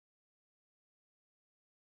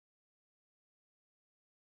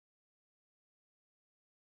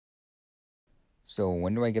So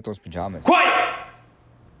when do I get those pajamas? Quiet!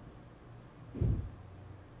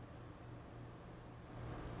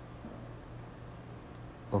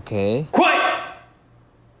 Okay. Quiet!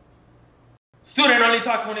 Student only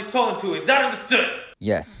talks when he's told him to. Is that understood?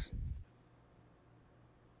 Yes.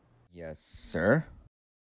 Yes, sir.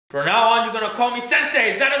 From now on, you're gonna call me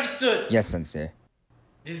sensei. Is that understood? Yes, sensei.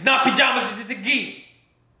 This is not pajamas. This is a gi.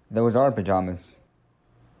 Those are pajamas.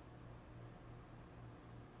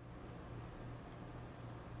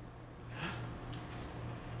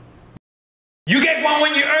 You get one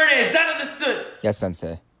when you earn it. Is that understood? Yes,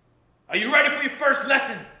 sensei. Are you ready for your first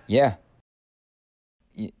lesson? Yeah.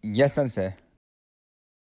 Yes, sensei.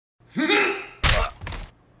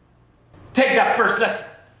 Take that first lesson.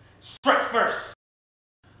 Strike first.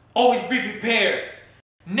 Always be prepared.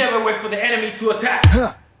 Never wait for the enemy to attack.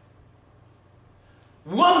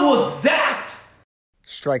 What was that?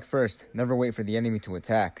 Strike first. Never wait for the enemy to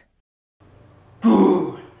attack.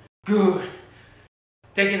 Good. Good.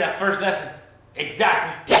 Taking that first lesson.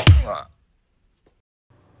 Exactly.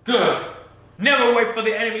 Good. Never wait for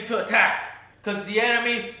the enemy to attack. Because the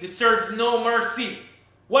enemy deserves no mercy.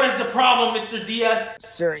 What is the problem, Mr. Diaz?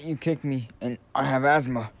 Sir, you kicked me, and I have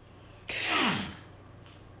asthma.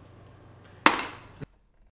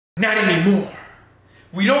 Not anymore.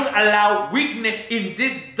 We don't allow weakness in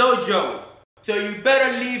this dojo. So you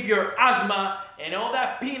better leave your asthma and all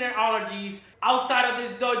that peanut allergies outside of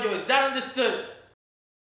this dojo. Is that understood?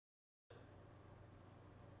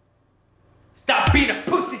 Stop being a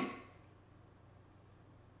pussy.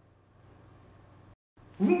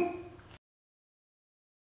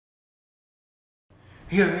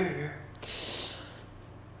 Here.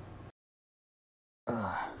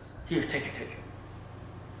 Here, take it.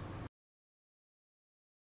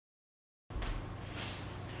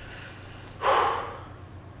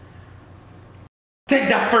 Take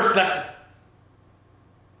that first lesson.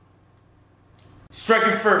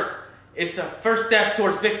 Striking first. It's a first step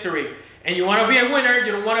towards victory. And you want to be a winner,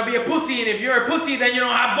 you don't want to be a pussy. And if you're a pussy, then you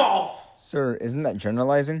don't have balls. Sir, isn't that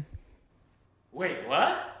generalizing? Wait,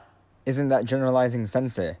 what? Isn't that generalizing,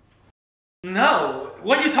 sensei? No.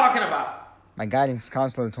 What are you talking about? My guidance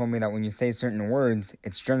counselor told me that when you say certain words,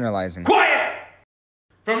 it's generalizing. Quiet!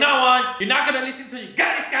 From now on, you're not going to listen to your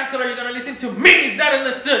guidance counselor. You're going to listen to me. Is that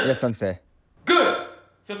understood? Yes, sensei. Good.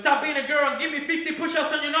 So stop being a girl and give me 50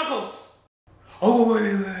 push-ups on your knuckles. Oh,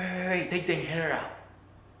 wait. Take the hair out.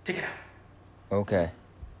 Take it out. Okay.